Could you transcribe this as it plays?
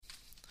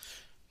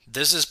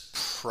This is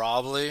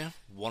probably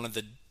one of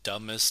the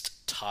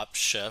dumbest Top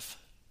Chef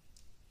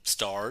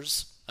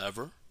stars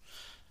ever,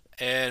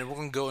 and we're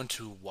going to go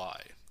into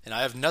why. And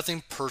I have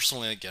nothing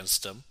personally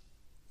against him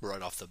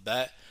right off the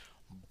bat,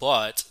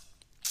 but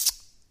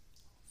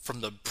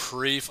from the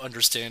brief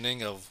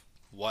understanding of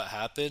what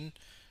happened,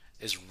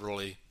 is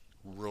really,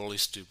 really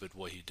stupid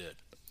what he did.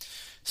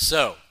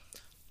 So,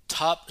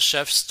 Top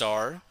Chef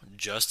star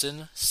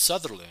Justin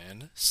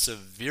Sutherland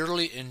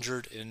severely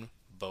injured in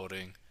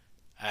boating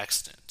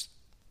accident.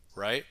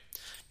 Right?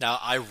 Now,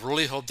 I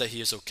really hope that he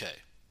is okay.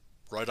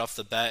 Right off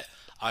the bat,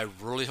 I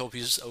really hope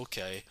he's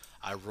okay.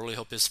 I really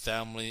hope his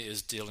family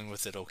is dealing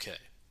with it okay.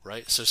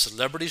 Right? So,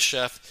 celebrity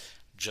chef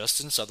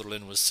Justin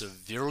Sutherland was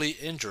severely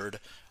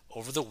injured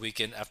over the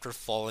weekend after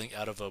falling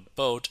out of a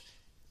boat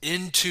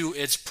into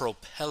its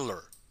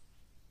propeller.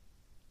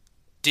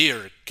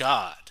 Dear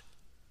God,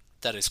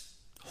 that is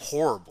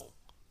horrible.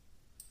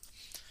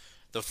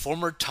 The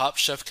former Top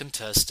Chef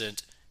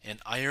contestant and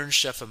Iron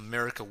Chef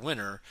America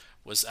winner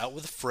was out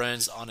with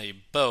friends on a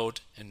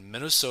boat in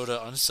Minnesota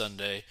on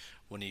Sunday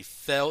when he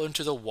fell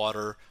into the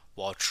water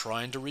while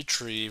trying to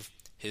retrieve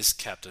his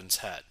captain's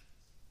hat.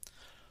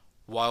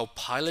 While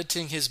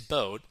piloting his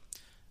boat,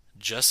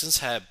 Justin's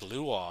hat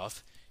blew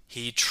off.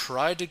 He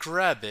tried to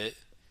grab it,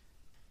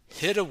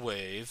 hit a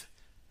wave,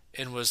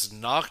 and was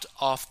knocked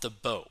off the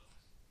boat.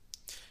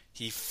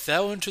 He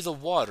fell into the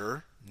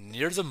water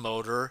near the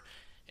motor,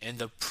 and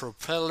the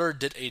propeller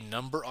did a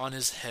number on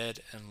his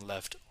head and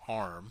left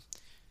arm.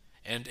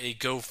 And a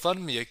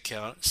GoFundMe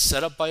account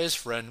set up by his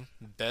friend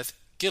Beth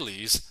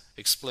Gillies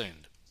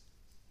explained.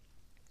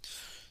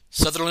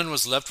 Sutherland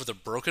was left with a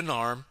broken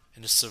arm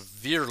and a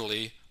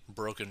severely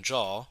broken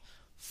jaw.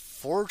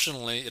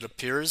 Fortunately, it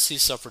appears he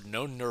suffered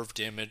no nerve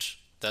damage.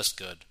 That's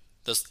good.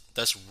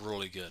 That's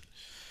really good.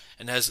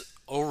 And has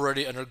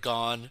already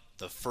undergone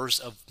the first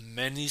of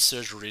many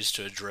surgeries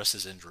to address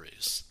his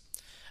injuries.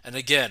 And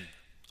again,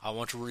 I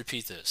want to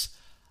repeat this.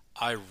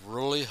 I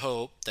really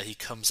hope that he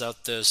comes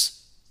out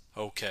this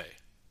okay.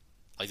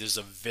 Like, this is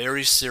a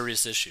very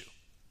serious issue.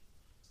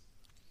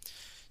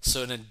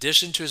 So, in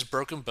addition to his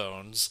broken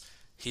bones,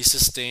 he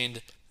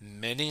sustained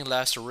many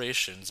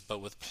lacerations,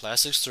 but with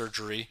plastic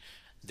surgery,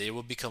 they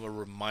will become a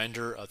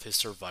reminder of his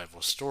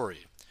survival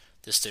story.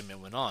 This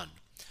statement went on.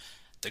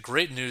 The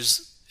great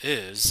news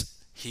is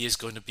he is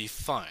going to be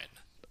fine.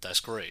 That's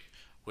great.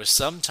 With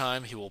some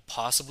time, he will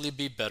possibly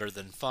be better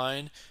than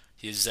fine.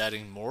 He is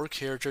adding more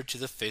character to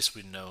the face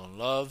we know and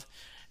love.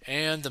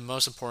 And the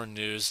most important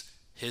news,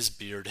 his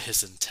beard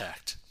is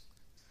intact.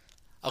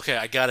 Okay,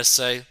 I gotta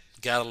say,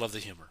 gotta love the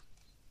humor.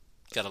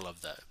 Gotta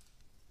love that.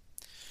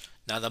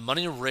 Now, the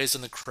money raised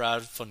on the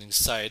crowdfunding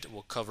site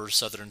will cover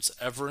Sutherland's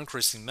ever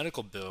increasing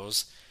medical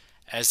bills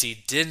as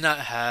he did not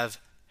have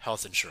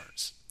health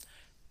insurance.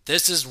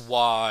 This is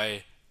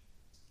why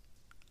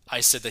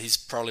I said that he's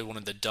probably one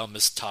of the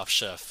dumbest Top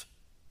Chef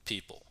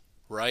people,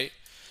 right?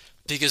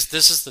 Because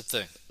this is the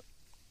thing.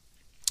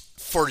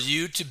 For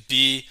you to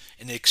be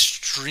an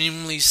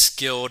extremely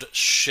skilled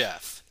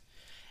chef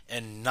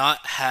and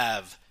not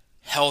have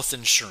health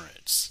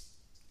insurance,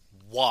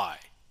 why?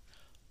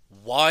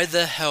 Why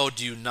the hell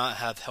do you not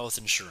have health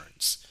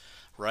insurance,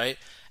 right?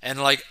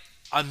 And like,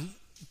 I'm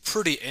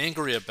pretty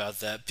angry about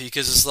that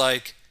because it's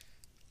like,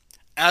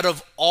 out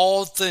of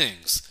all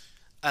things,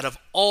 out of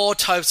all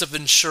types of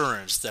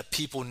insurance that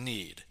people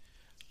need,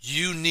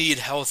 you need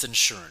health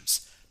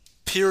insurance.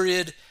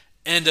 Period.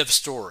 End of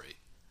story.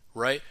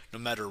 Right? No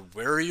matter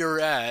where you're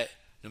at,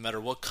 no matter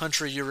what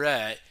country you're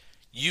at,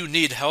 you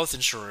need health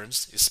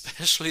insurance,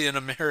 especially in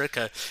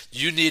America.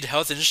 You need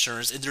health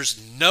insurance, and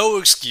there's no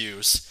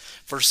excuse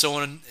for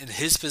someone in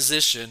his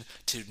position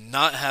to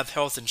not have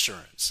health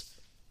insurance.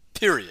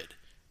 Period.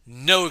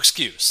 No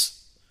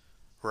excuse.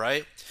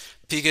 Right?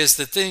 Because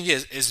the thing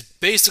is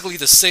basically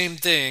the same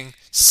thing,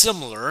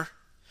 similar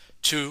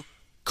to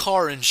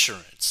car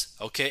insurance,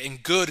 okay,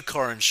 and good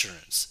car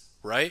insurance,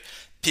 right?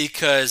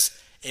 Because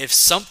if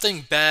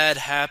something bad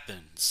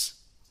happens,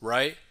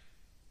 right?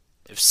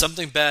 If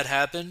something bad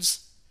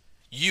happens,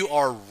 you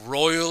are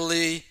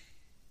royally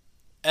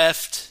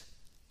effed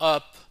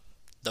up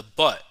the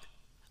butt,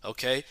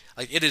 okay?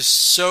 Like, it is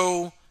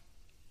so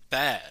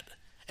bad.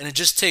 And it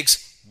just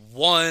takes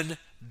one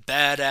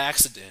bad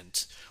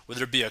accident,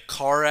 whether it be a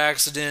car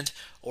accident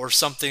or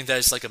something that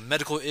is like a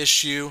medical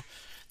issue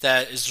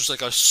that is just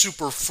like a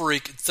super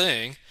freak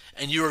thing,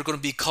 and you are going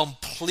to be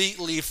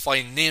completely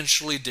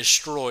financially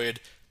destroyed,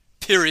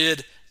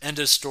 period, end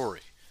of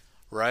story,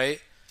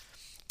 right?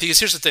 Because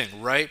here's the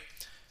thing, right?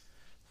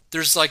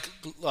 There's like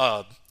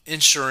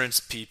insurance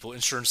people,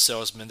 insurance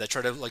salesmen that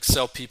try to like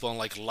sell people on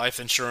like life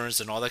insurance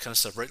and all that kind of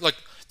stuff, right? Like,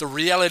 the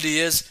reality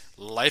is,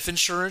 life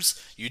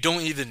insurance, you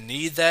don't even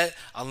need that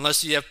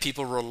unless you have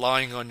people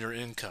relying on your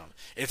income.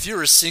 If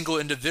you're a single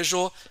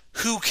individual,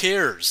 who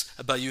cares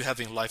about you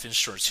having life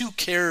insurance? Who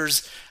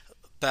cares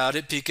about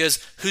it?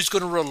 Because who's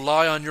going to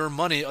rely on your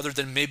money other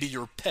than maybe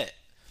your pet?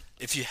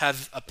 If you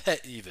have a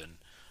pet even,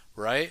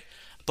 right?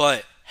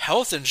 But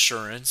health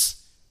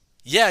insurance,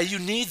 yeah, you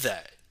need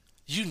that.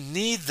 You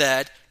need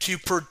that to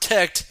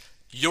protect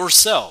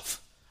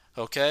yourself.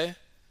 Okay?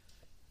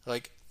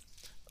 Like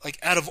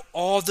out of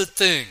all the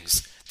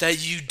things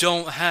that you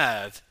don't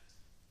have,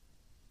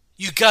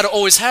 you got to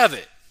always have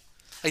it.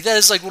 Like that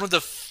is like one of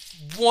the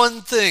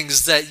one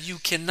things that you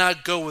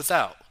cannot go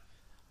without,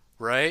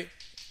 right?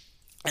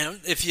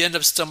 And if you end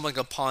up stumbling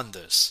upon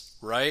this,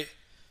 right?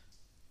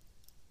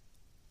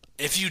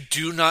 If you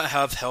do not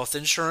have health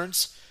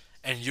insurance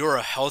and you're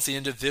a healthy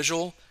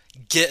individual,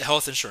 get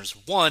health insurance.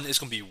 One, it's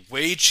going to be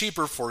way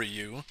cheaper for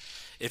you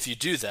if you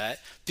do that.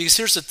 Because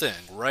here's the thing,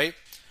 right?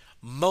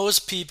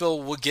 Most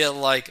people will get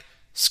like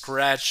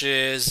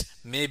scratches,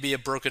 maybe a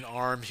broken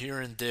arm here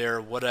and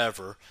there,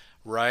 whatever,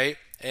 right?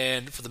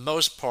 And for the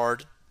most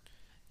part,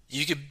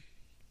 you could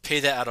pay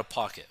that out of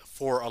pocket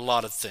for a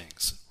lot of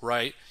things,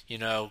 right? You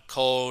know,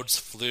 colds,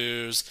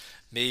 flus,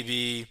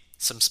 maybe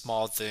some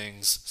small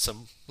things,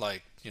 some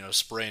like,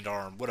 sprained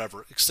arm,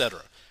 whatever,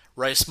 etc.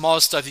 Right? Small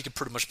stuff you can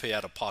pretty much pay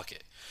out of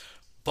pocket.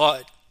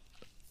 But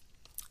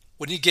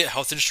when you get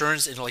health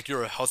insurance and like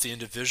you're a healthy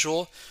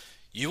individual,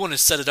 you want to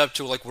set it up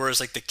to like where it's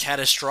like the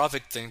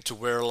catastrophic thing to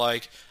where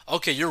like,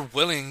 okay, you're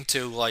willing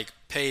to like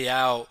pay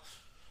out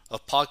a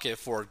pocket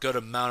for a good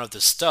amount of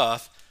the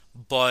stuff,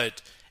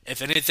 but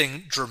if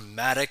anything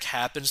dramatic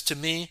happens to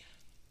me,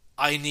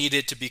 I need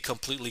it to be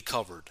completely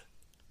covered.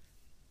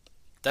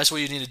 That's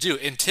what you need to do.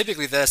 And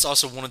typically that's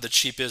also one of the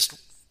cheapest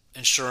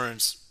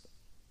insurance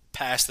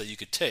paths that you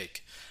could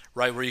take,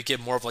 right? Where you get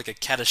more of like a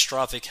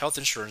catastrophic health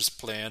insurance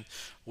plan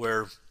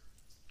where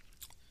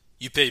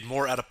you pay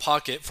more out of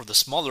pocket for the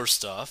smaller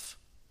stuff,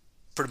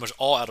 pretty much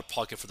all out of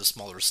pocket for the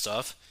smaller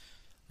stuff,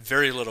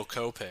 very little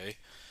copay,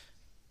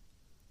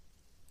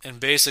 and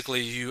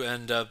basically you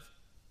end up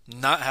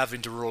not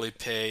having to really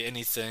pay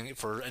anything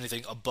for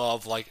anything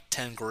above like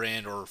 10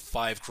 grand or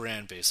 5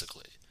 grand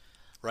basically,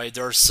 right?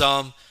 There are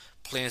some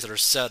plans that are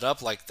set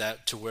up like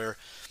that to where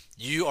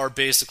you are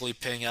basically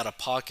paying out of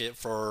pocket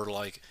for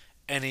like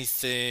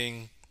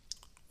anything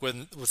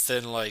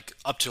within like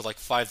up to like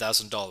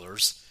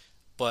 $5,000,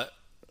 but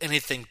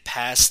anything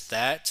past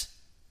that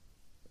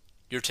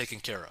you're taken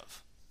care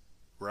of,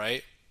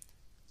 right?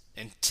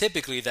 And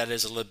typically that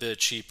is a little bit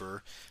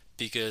cheaper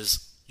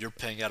because you're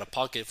paying out of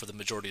pocket for the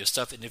majority of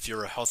stuff. And if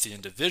you're a healthy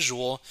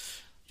individual,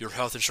 your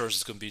health insurance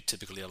is going to be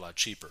typically a lot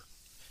cheaper,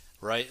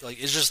 right?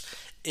 Like it's just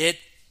it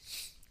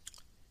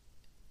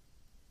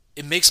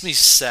it makes me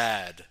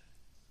sad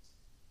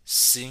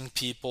seeing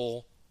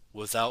people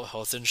without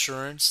health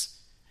insurance,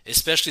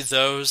 especially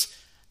those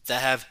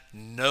that have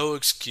no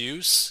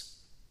excuse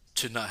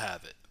to not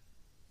have it,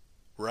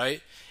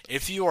 right?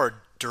 If you are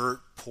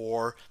dirt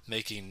poor,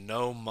 making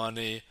no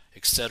money,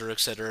 etc.,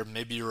 etc.,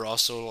 maybe you're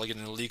also like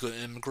an illegal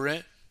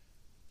immigrant,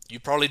 you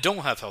probably don't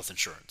have health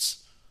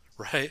insurance,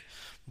 right?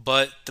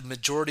 But the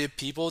majority of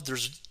people,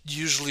 there's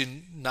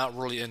usually not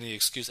really any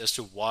excuse as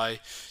to why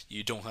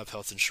you don't have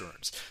health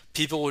insurance.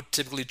 People would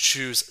typically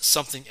choose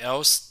something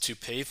else to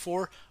pay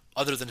for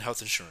other than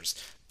health insurance.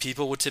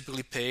 People would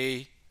typically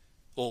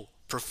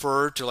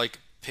prefer to like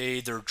pay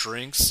their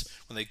drinks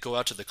when they go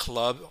out to the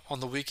club on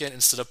the weekend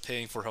instead of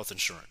paying for health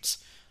insurance,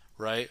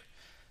 right?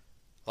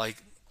 Like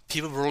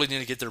people really need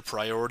to get their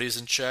priorities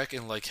in check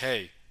and like,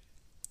 hey,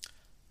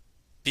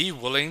 be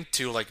willing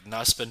to like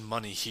not spend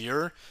money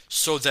here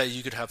so that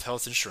you could have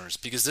health insurance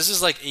because this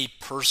is like a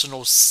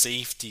personal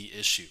safety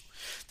issue.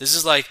 This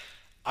is like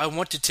I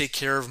want to take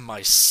care of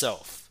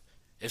myself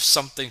if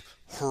something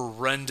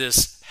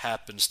horrendous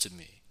happens to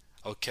me.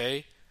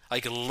 Okay?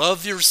 Like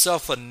love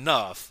yourself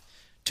enough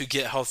to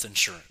get health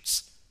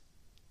insurance.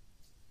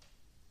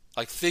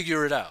 Like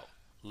figure it out.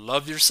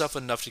 Love yourself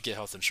enough to get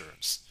health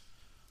insurance.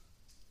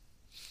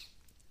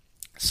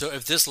 So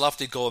if this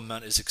lofty goal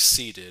amount is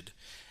exceeded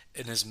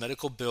and his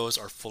medical bills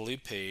are fully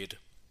paid,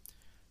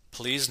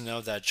 please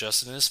know that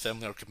Justin and his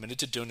family are committed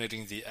to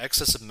donating the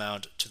excess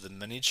amount to the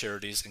many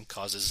charities and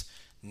causes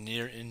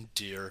near and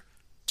dear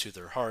to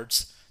their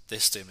hearts,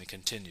 this statement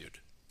continued.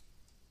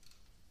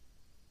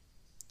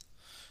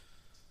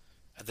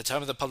 At the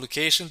time of the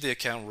publication, the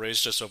account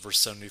raised just over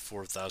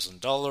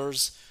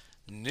 $74,000.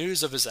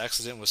 News of his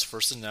accident was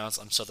first announced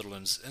on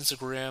Sutherland's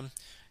Instagram.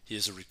 He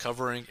is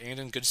recovering and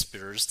in good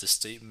spirits, the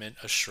statement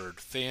assured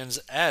fans,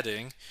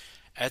 adding,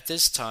 at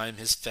this time,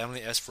 his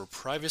family asked for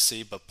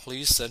privacy, but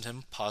please send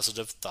him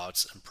positive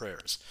thoughts and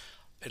prayers.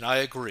 And I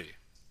agree,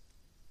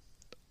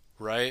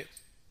 right?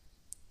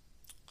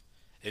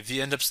 If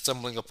you end up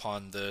stumbling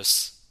upon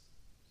this,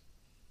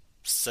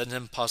 send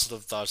him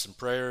positive thoughts and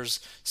prayers.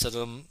 Send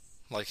him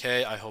like,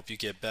 hey, I hope you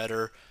get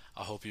better.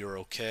 I hope you're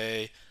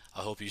okay.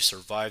 I hope you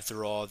survive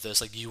through all of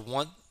this. Like you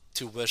want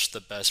to wish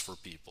the best for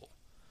people,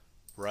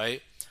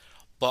 right?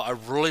 But I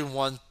really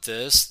want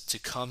this to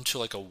come to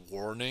like a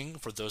warning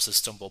for those that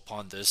stumble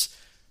upon this.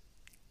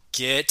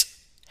 Get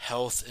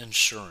health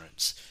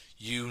insurance.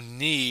 You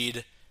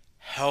need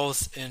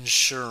health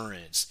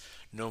insurance.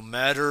 No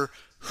matter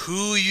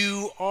who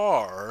you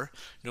are,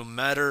 no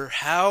matter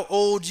how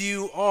old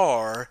you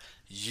are,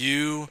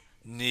 you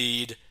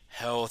need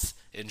health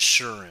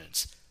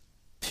insurance.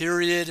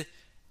 Period.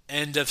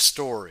 End of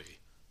story.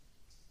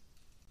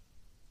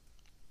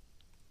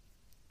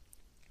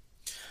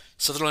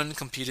 Sutherland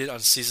competed on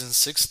season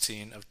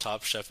 16 of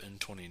Top Chef in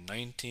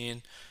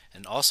 2019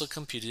 and also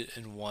competed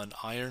and won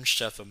Iron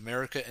Chef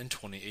America in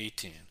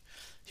 2018.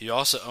 He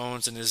also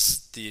owns and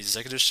is the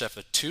executive chef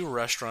of two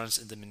restaurants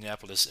in the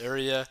Minneapolis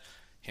area,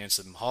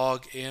 Handsome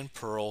Hog and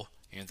Pearl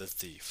and the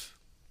Thief.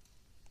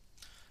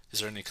 Is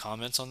there any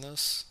comments on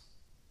this?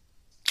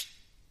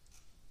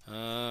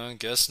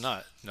 Guess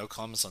not. No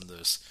comments on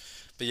this.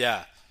 But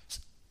yeah,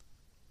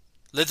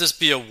 let this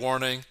be a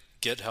warning.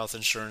 Get health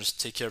insurance.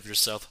 Take care of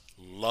yourself.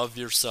 Love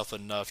yourself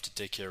enough to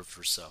take care of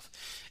yourself.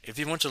 If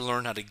you want to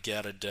learn how to get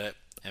out of debt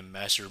and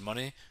master your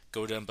money,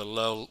 go down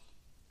below.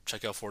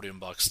 Check out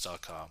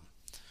 40inbox.com.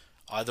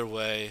 Either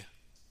way,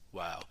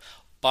 wow.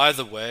 By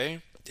the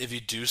way, if you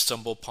do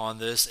stumble upon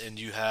this and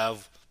you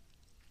have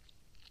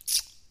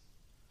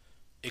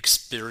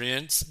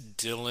experience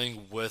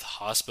dealing with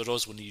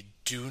hospitals when you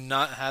do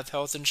not have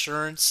health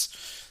insurance,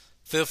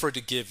 feel free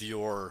to give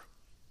your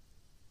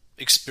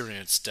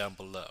experience down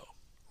below,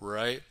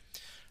 right?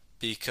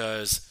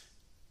 Because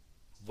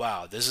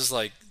wow,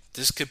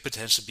 this could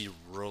potentially be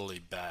really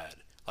bad,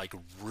 like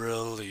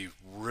really,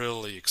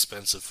 really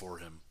expensive for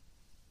him.